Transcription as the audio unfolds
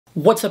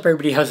What's up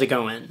everybody, how's it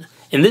going?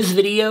 In this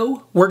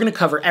video, we're going to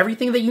cover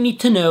everything that you need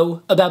to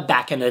know about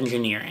backend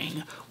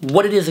engineering.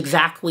 What it is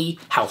exactly,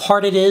 how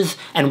hard it is,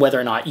 and whether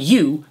or not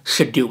you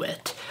should do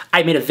it.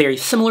 I made a very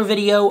similar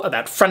video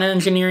about front-end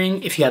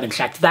engineering. If you haven't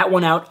checked that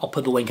one out, I'll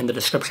put the link in the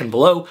description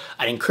below.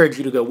 I'd encourage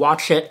you to go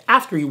watch it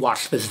after you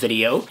watch this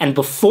video. And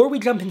before we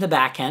jump into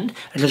backend,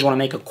 I just want to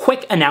make a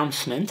quick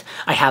announcement.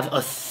 I have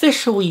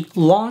officially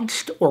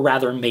launched, or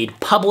rather made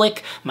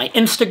public, my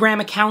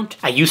Instagram account.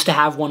 I used to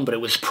have one, but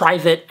it was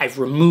private. I've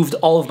removed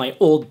all of my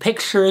old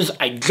pictures.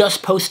 I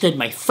just posted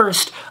my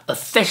first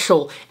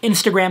official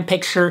Instagram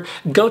picture.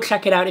 Go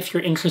check it out if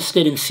you're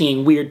interested in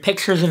seeing weird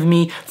pictures of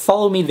me.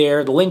 Follow me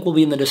there. The link will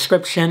be in the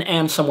description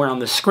and somewhere on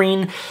the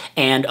screen.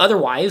 And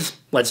otherwise,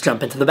 let's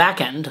jump into the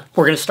backend.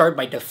 We're going to start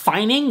by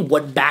defining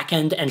what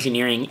backend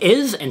engineering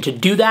is, and to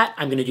do that,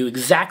 I'm going to do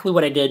exactly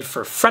what I did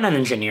for front-end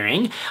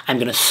engineering. I'm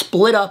going to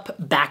split up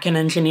backend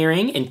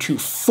engineering into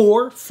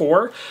four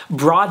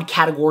broad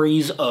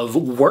categories of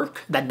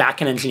work that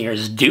backend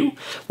engineers do,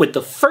 with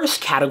the first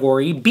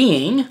category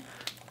being,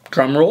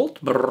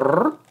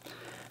 drumroll,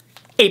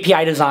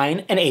 API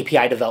design and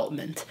API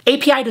development.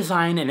 API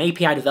design and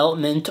API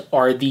development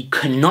are the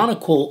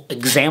canonical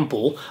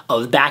example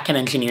of backend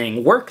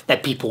engineering work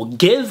that people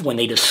give when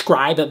they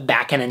describe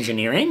backend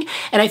engineering,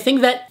 and I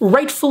think that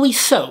rightfully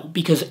so,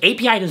 because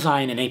API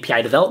design and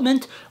API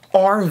development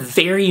are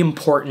very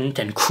important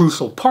and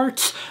crucial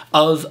parts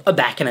of a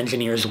backend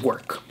engineer's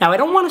work. Now, I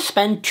don't want to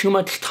spend too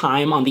much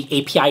time on the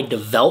API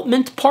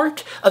development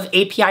part of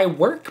API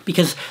work,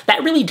 because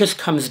that really just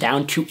comes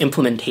down to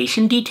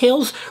implementation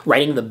details,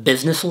 writing the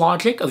business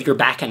logic of your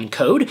backend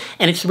code,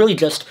 and it's really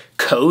just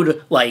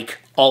code like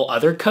all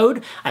other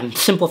code. I'm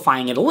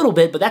simplifying it a little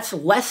bit, but that's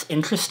less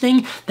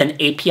interesting than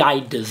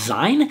API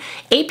design.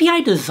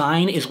 API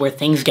design is where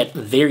things get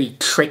very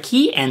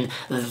tricky and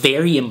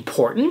very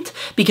important,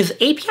 because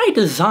API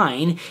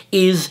design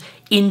is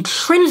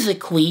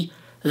intrinsically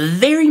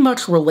very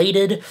much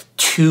related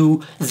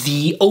to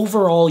the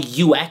overall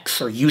UX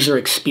or user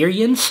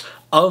experience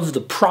of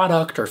the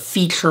product or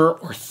feature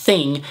or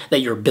thing that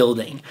you're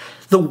building.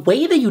 The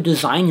way that you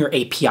design your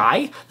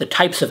API, the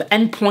types of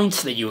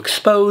endpoints that you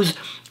expose,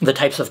 the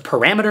types of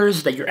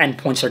parameters that your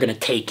endpoints are going to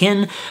take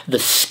in, the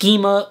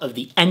schema of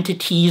the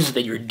entities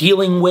that you're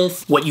dealing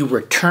with, what you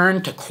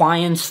return to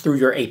clients through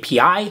your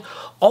API,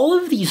 all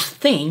of these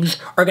things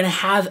are going to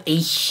have a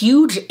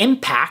huge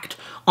impact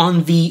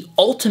on the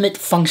ultimate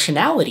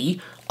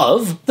functionality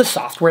of the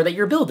software that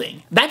you're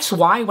building. That's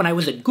why when I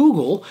was at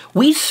Google,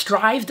 we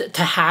strived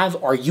to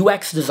have our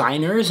UX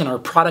designers and our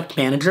product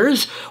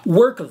managers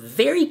work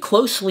very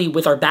closely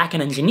with our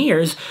backend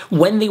engineers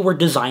when they were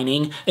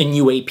designing a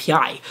new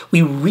API.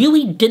 We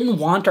really didn't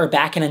want our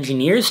backend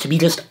engineers to be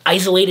just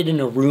isolated in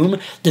a room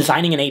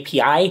designing an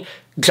API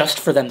just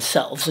for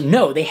themselves.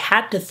 No, they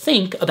had to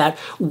think about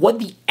what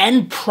the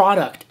end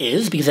product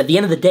is, because at the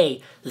end of the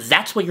day,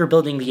 that's what you're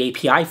building the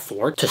API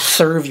for, to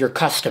serve your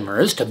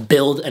customers, to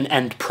build an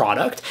end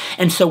product.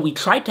 And so we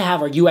tried to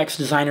have our UX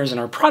designers and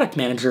our product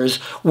managers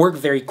work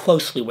very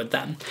closely with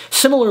them.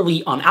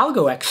 Similarly, on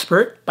Algo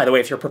Expert, by the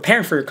way, if you're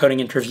preparing for your coding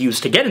interviews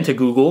to get into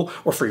Google,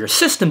 or for your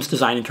systems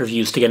design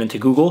interviews to get into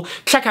Google,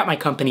 check out my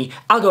company,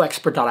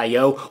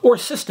 algoexpert.io or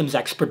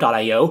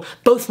systemsexpert.io.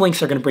 Both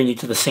links are going to bring you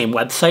to the same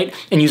website,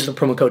 and use the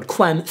promo code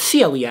CLEM,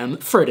 C-L-E-M,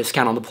 for a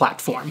discount on the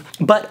platform.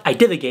 But I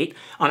divagate.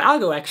 On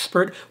Algo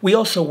Expert, we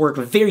also work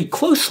very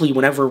closely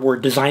whenever we're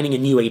designing a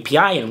new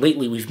API, and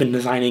lately we've been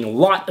designing a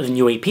lot of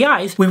new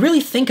APIs. We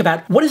really think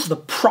about what is the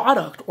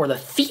product or the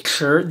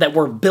feature that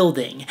we're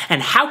building,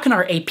 and how can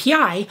our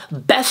API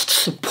best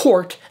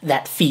support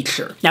that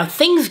feature. Now,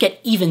 things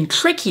get even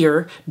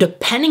trickier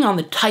depending on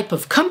the type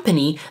of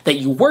company that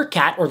you work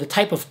at or the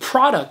type of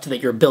product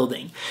that you're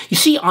building. You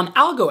see, on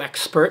Algo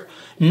Expert,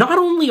 not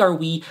only are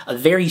we a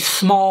very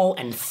small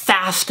and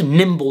fast,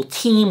 nimble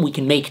team, we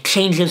can make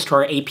changes to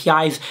our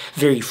APIs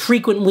very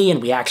frequently,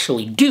 and we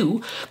actually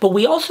do, but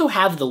we also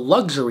have the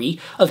luxury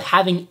of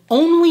having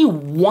only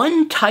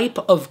one type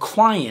of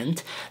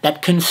client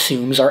that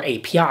consumes our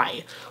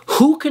API.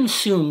 Who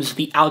consumes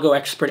the Algo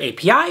Expert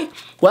API?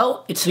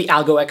 Well, it's the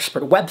Algo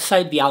Expert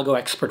website, the Algo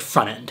Expert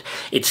frontend.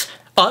 It's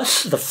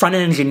us, the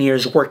front-end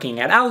engineers working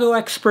at Algo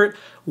Expert.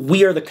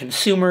 We are the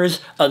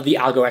consumers of the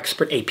Algo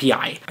Expert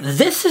API.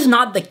 This is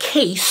not the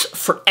case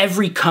for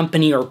every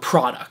company or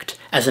product.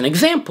 As an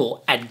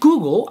example, at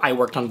Google, I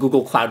worked on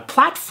Google Cloud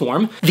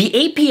Platform. The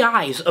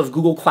APIs of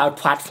Google Cloud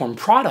Platform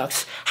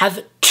products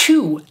have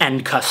two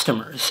end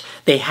customers.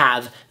 They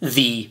have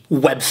the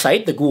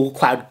website, the Google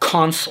Cloud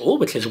Console,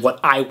 which is what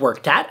I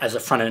worked at as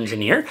a front-end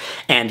engineer,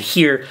 and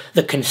here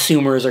the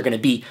consumers are going to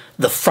be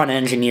the front-end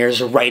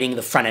engineers writing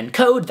the front-end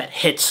code that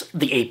hits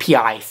the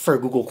API for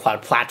Google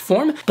Cloud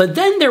Platform. But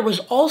then there was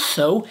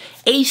also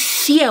a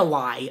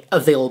CLI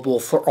available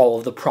for all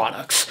of the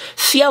products.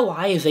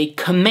 CLI is a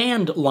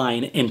command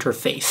line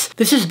interface.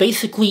 This is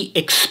basically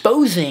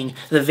exposing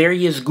the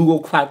various Google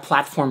Cloud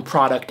Platform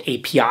product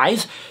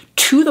APIs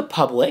to the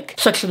public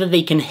such that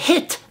they can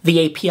hit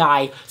the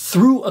API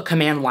through a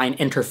command line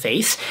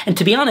interface. And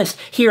to be honest,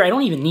 here I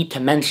don't even need to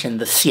mention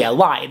the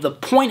CLI. The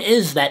point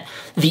is that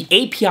the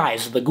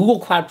APIs, the Google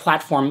Cloud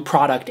Platform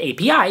product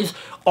APIs,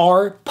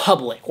 are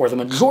public, or the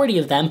majority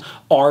of them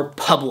are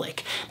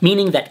public,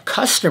 meaning that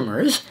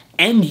customers,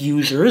 end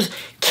users,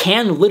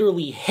 can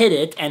literally hit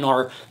it and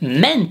are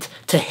meant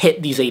to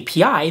hit these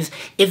APIs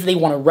if they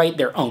want to write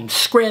their own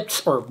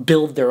scripts or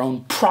build their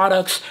own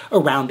products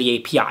around the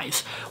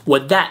APIs.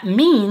 What that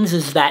means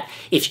is that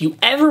if you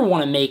ever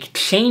want to make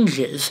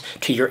changes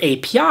to your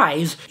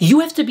APIs, you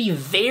have to be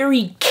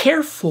very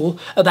careful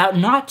about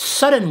not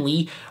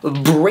suddenly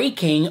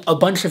breaking a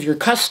bunch of your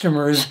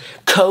customers'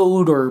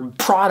 code or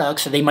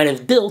products that they might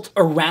have built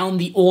around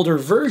the older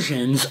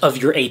versions of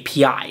your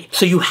API.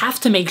 So you have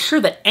to make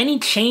sure that any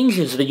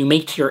changes that you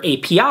make to your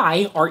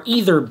API are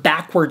either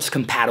backwards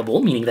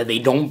compatible, meaning that they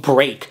don't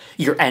break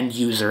your end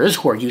users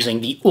who are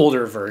using the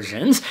older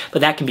versions, but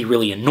that can be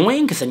really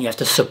annoying because then you have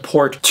to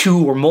support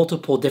 2 or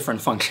multiple different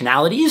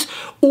functionalities,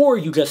 or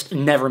you just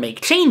never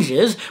make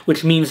changes,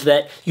 which means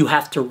that you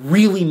have to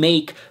really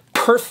make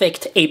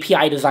perfect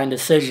API design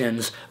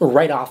decisions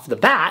right off the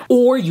bat,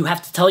 or you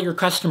have to tell your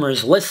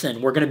customers,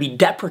 listen, we're going to be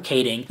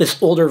deprecating this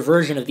older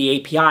version of the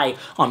API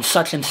on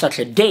such and such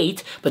a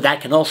date, but that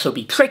can also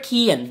be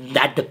tricky, and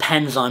that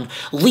depends on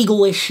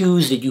legal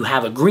issues. Did you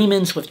have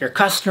agreements with your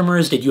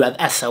customers? Did you have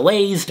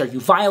SLAs? Are you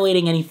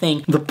violating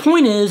anything? The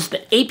point is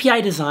that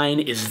API design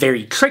is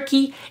very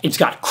tricky. It's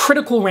got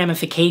critical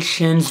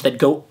ramifications that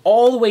go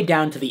all the way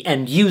down to the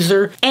end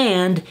user,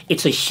 and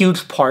it's a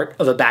huge part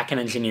of a backend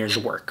engineer's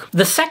work.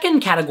 The second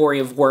category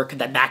of work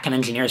that backend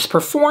engineers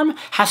perform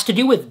has to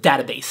do with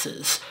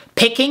databases.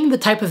 Picking the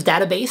type of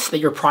database that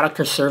your product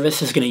or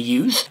service is going to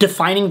use,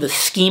 defining the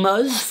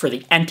schemas for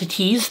the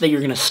entities that you're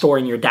going to store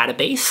in your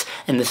database,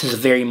 and this is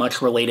very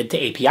much related to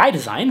API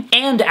design,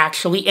 and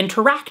actually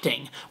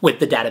interacting with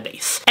the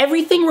database.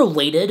 Everything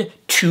related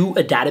to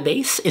a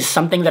database is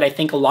something that I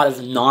think a lot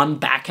of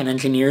non-backend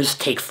engineers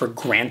take for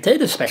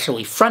granted,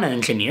 especially front-end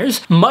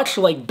engineers, much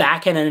like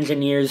backend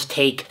engineers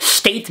take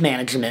state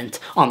management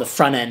on the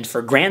front end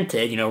for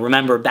granted. You know,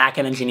 remember,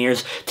 backend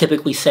engineers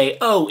typically say,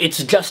 oh,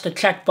 it's just a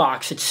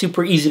checkbox, it's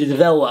super easy to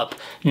develop.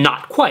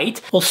 Not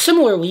quite. Well,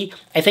 similarly,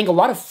 I think a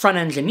lot of front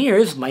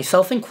engineers,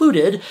 myself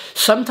included,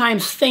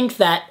 sometimes think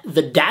that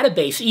the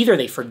database, either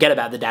they forget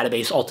about the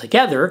database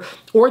altogether,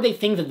 or they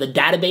think that the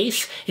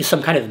database is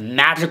some kind of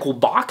magical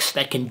box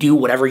that can do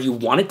whatever you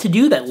want it to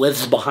do, that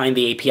lives behind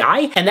the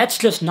API, and that's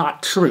just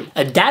not true.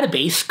 A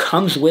database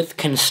comes with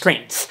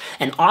constraints,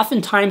 and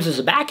oftentimes as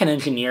a backend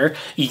engineer,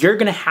 you're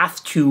going to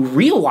have to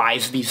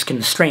realize these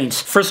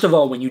constraints, first of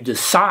all, when you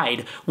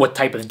decide what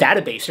type of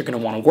database you're going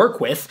to want to work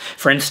with.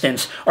 For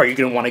instance, are you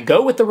going to want to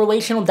go with the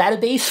relational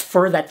database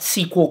for that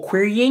SQL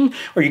querying?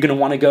 Are you going to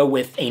want to go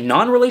with a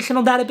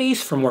non-relational database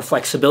for more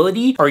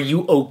flexibility? Are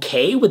you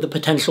okay with the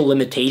potential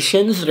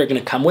limitations that are going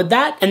to come with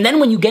that? And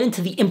then when you get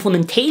into the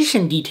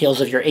implementation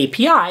details of your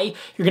API,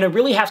 you're going to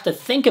really have to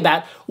think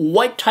about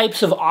what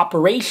types of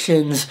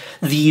operations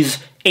these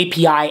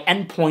API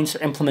endpoints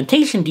or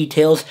implementation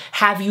details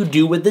have you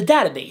do with the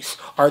database.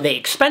 Are they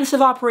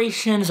expensive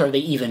operations? Are they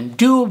even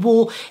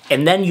doable?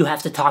 And then you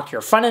have to talk to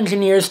your front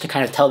engineers to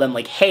kind of tell them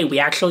like, hey, we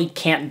actually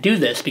can't do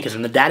this because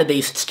in the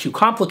database it's too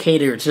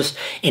complicated or it's just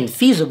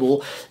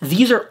infeasible.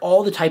 These are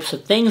all the types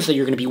of things that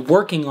you're going to be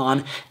working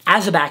on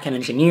as a backend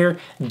engineer,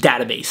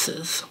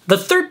 databases. The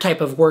third type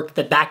of work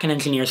that backend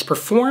engineers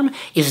perform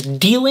is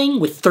dealing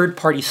with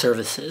third-party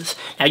services.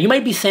 Now you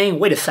might be saying,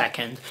 wait a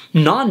second,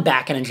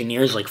 non-backend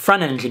engineers like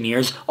front-end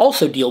engineers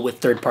also deal with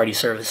third-party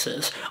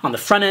services. On the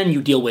front end, you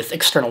deal with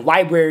external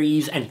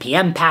libraries,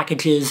 NPM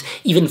packages,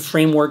 even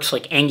frameworks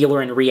like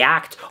Angular and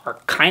React are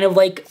kind of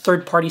like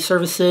third-party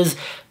services,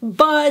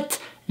 but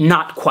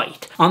not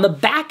quite. On the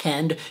back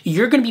end,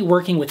 you're going to be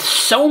working with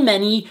so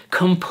many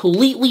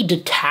completely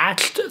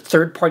detached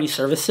third-party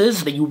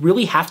services that you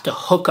really have to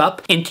hook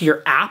up into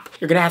your app.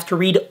 You're going to have to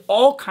read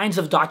all kinds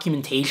of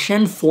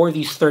documentation for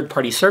these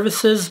third-party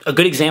services. A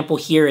good example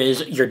here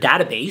is your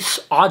database.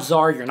 Odds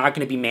are you're not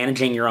going to be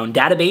managing your own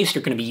database.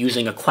 You're going to be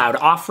using a cloud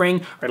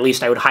offering, or at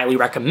least I would highly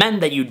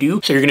recommend that you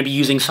do. So you're going to be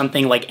using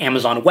something like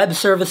Amazon Web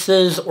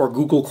Services or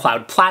Google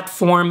Cloud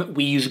Platform.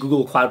 We use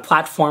Google Cloud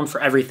Platform for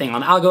everything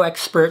on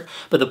AlgoExpert,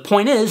 but the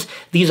point is,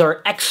 these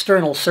are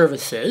external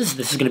services.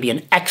 This is going to be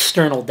an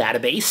external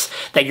database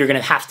that you're going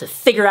to have to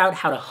figure out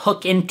how to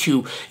hook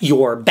into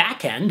your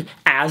backend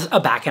as a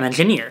backend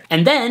engineer.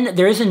 And then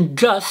there isn't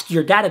just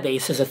your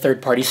database as a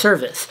third-party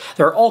service.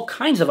 There are all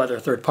kinds of other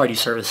third-party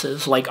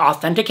services, like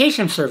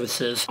authentication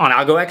services. On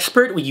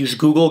AlgoExpert, we use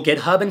Google,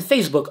 GitHub, and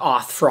Facebook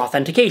Auth for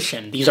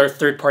authentication. These are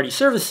third-party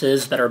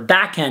services that our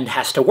backend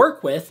has to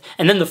work with,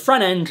 and then the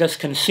front end just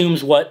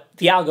consumes what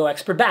the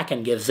AlgoExpert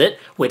backend gives it,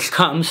 which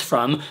comes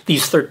from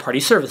these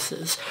third-party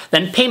services.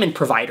 Then payment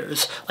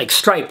providers like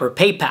Stripe or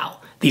PayPal.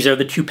 These are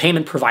the two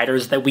payment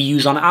providers that we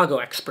use on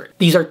AlgoExpert.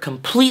 These are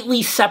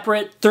completely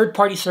separate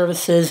third-party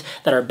services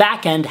that our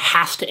backend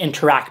has to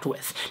interact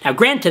with. Now,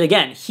 granted,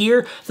 again,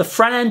 here, the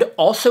front end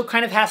also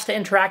kind of has to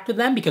interact with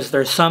them because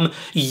there's some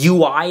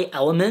UI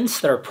elements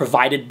that are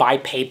provided by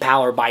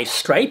PayPal or by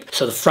Stripe.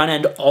 So the front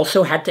end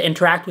also had to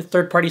interact with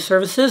third-party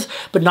services,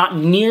 but not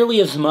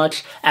nearly as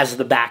much as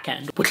the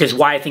backend, which is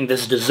why I think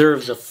this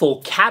deserves a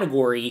full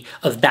category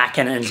of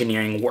backend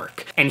engineering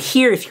work. And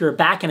here, if you're a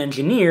backend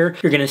engineer,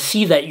 you're going to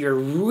see that you're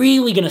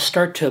really going to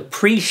start to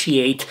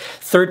appreciate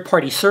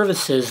third-party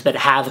services that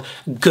have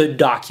good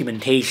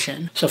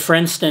documentation. So for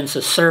instance,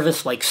 a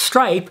service like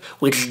Stripe,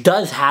 which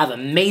does have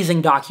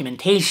amazing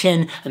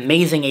documentation,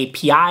 amazing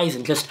APIs,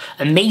 and just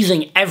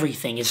amazing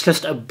everything. It's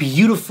just a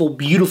beautiful,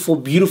 beautiful,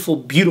 beautiful,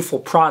 beautiful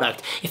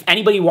product. If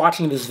anybody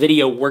watching this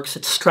video works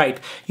at Stripe,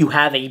 you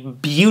have a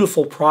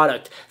beautiful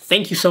product.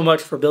 Thank you so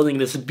much for building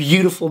this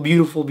beautiful,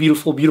 beautiful,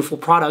 beautiful, beautiful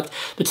product.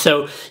 But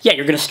so, yeah,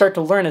 you're going to start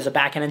to learn as a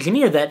backend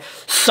engineer that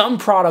some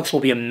products will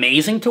be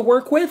amazing to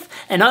work with,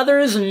 and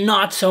others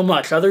not so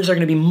much. Others are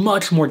going to be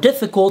much more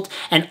difficult,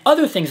 and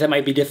other things that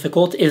might be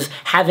difficult is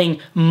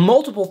having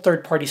multiple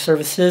third-party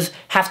services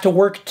have to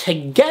work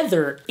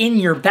together in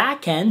your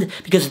backend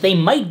because they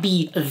might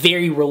be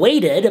very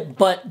related,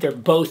 but they're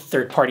both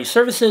third-party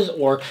services,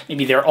 or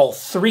maybe they're all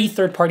three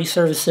third-party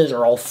services,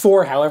 or all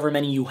four, however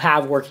many you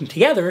have working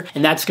together,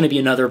 and that's going to be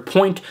another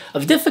point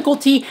of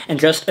difficulty and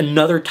just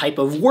another type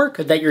of work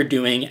that you're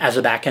doing as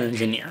a backend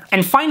engineer.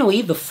 And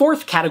finally, the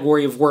fourth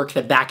category of work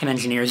that backend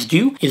engineers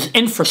do is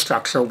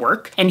infrastructure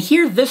work. And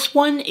here, this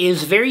one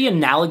is very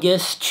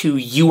analogous to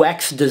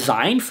UX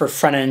design for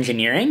front-end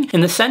engineering in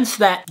the sense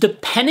that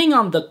depending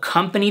on the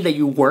company that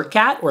you work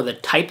at or the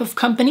type of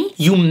company,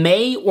 you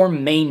may or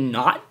may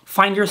not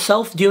find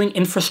yourself doing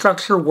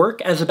infrastructure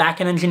work as a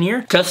backend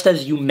engineer, just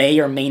as you may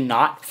or may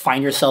not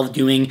find yourself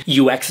doing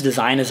UX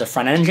design as a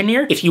front-end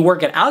engineer. If you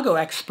work at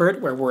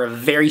AlgoExpert, where we're a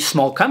very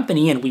small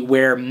company and we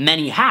wear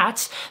many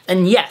hats,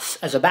 then yes,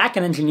 as a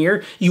backend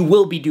engineer, you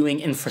will be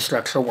doing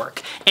infrastructure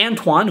work.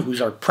 Antoine,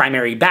 who's our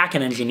primary backend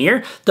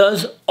engineer,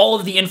 does all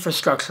of the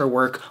infrastructure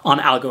work on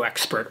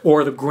AlgoExpert,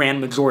 or the grand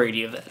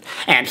majority of it.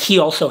 And he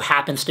also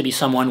happens to be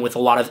someone with a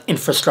lot of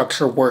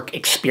infrastructure work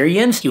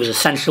experience. He was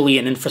essentially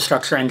an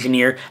infrastructure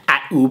engineer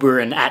at Uber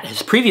and at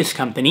his previous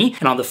company,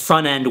 and on the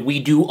front end, we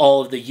do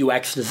all of the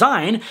UX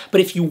design,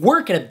 but if you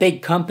work at a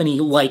big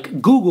company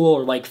like Google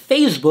or like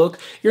Facebook,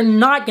 you're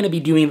not going to be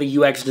doing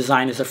the UX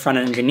design as a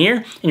front-end engineer,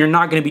 and you're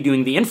not going to be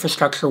doing the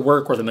infrastructure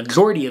work, or the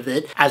majority of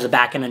it, as a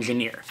back-end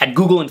engineer. At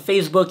Google and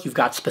Facebook, you've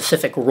got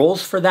specific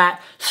roles for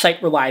that: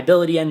 site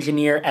reliability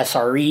engineer,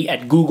 SRE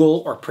at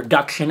Google, or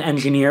production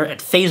engineer at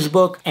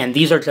Facebook, and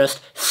these are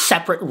just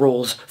separate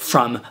roles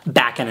from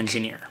back-end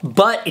engineer.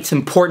 But it's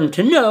important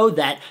to know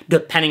that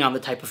depending on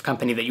the type of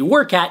company that you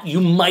work at, you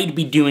might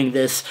be doing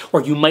this,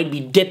 or you might be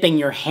dipping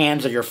your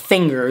hands or your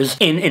fingers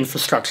in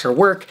infrastructure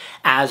work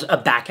as a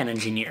backend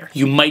engineer.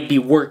 You might be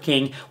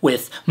working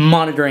with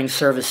monitoring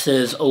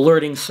services,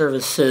 alerting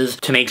services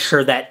to make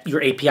sure that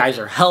your APIs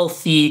are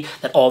healthy,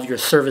 that all of your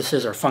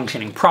services are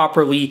functioning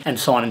properly, and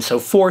so on and so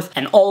forth.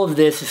 And all of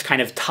this is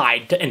kind of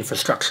tied to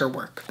infrastructure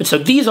work. But so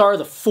these are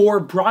the four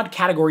broad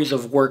categories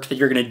of work that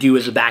you're going to do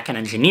as a backend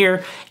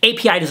engineer: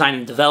 API design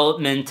and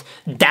development,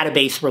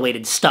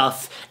 database-related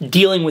stuff,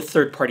 dealing with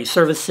third-party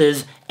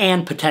services,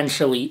 and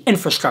potentially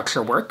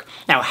infrastructure work.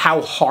 Now,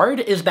 how hard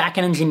is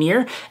backend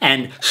engineer?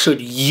 And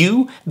should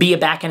you be a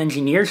backend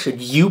engineer?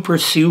 Should you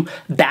pursue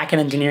backend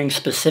engineering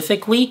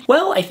specifically?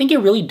 Well, I think it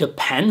really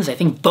depends. I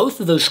think both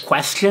of those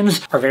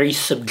questions are very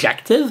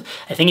subjective.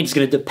 I think it's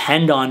going to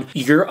depend on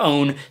your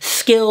own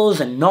skills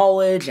and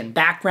knowledge and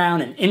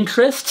background and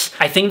interests.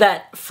 I think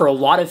that for a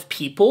lot of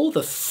people,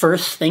 the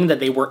first thing that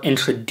they were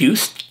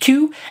introduced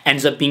to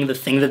ends up being the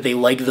thing that they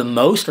like the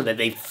most, or that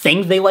they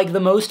think they like the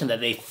most, and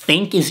that they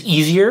think is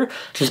easier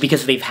just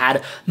because they've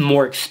had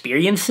more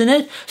experience in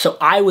it. So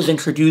I was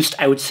introduced,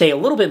 I would say, a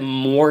little bit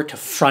more to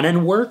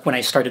front-end work when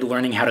I started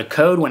learning how to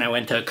code, when I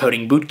went to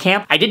coding boot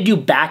camp. I did do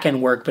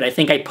back-end work, but I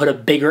think I put a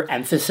bigger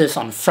emphasis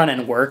on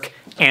front-end work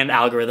and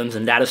algorithms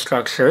and data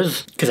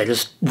structures because I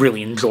just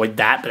really enjoyed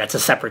that, but that's a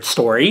separate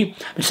story.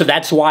 And so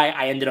that's why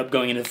I ended up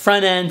going into the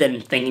front end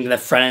and thinking that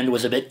front end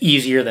was a bit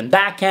easier than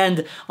back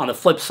end. On the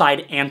flip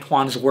side,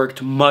 Antoine's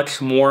worked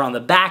much more on the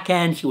back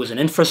end. He was an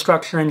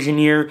infrastructure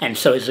engineer, and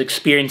so his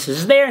experience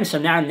is there, and so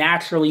now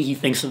naturally he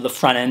thinks of the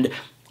front end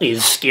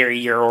is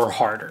scarier or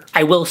harder.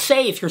 I will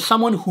say, if you're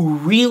someone who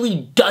really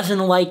doesn't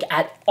like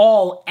at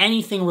all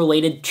anything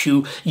related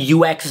to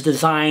UX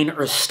design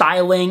or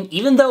styling,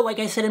 even though, like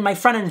I said in my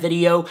front-end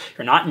video,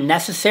 you're not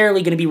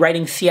necessarily going to be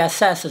writing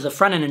CSS as a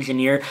front-end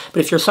engineer,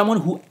 but if you're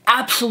someone who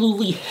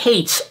absolutely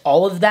hates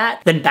all of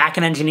that, then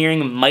back-end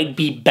engineering might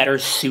be better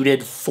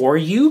suited for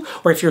you.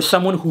 Or if you're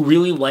someone who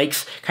really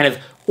likes kind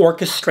of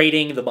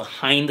orchestrating the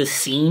behind the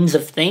scenes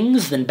of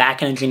things, then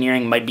backend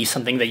engineering might be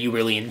something that you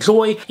really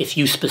enjoy. If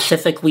you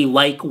specifically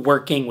like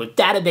working with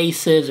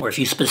databases, or if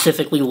you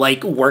specifically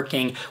like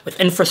working with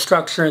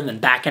infrastructure, then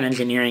backend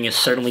engineering is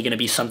certainly going to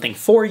be something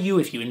for you.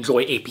 If you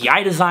enjoy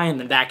API design,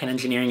 then backend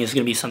engineering is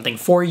going to be something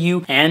for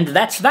you. And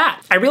that's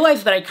that. I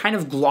realized that I kind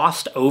of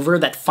glossed over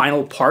that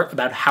final part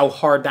about how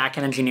hard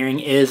backend engineering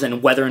is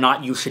and whether or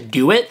not you should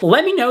do it.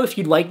 Let me know if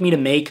you'd like me to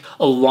make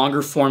a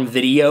longer form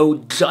video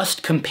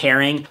just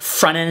comparing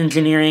front-end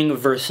engineering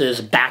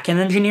versus back-end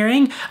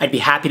engineering. I'd be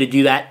happy to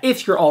do that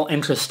if you're all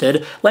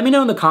interested. Let me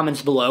know in the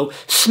comments below.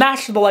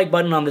 Smash the like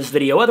button on this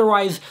video.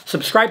 Otherwise,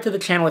 subscribe to the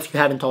channel if you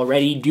haven't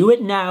already. Do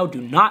it now.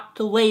 Do not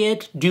delay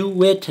it.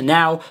 Do it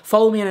now.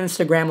 Follow me on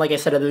Instagram, like I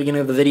said at the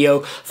beginning of the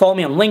video. Follow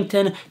me on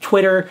LinkedIn,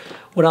 Twitter,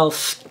 what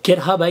else?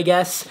 GitHub, I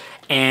guess.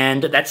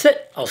 And that's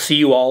it. I'll see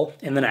you all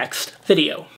in the next video.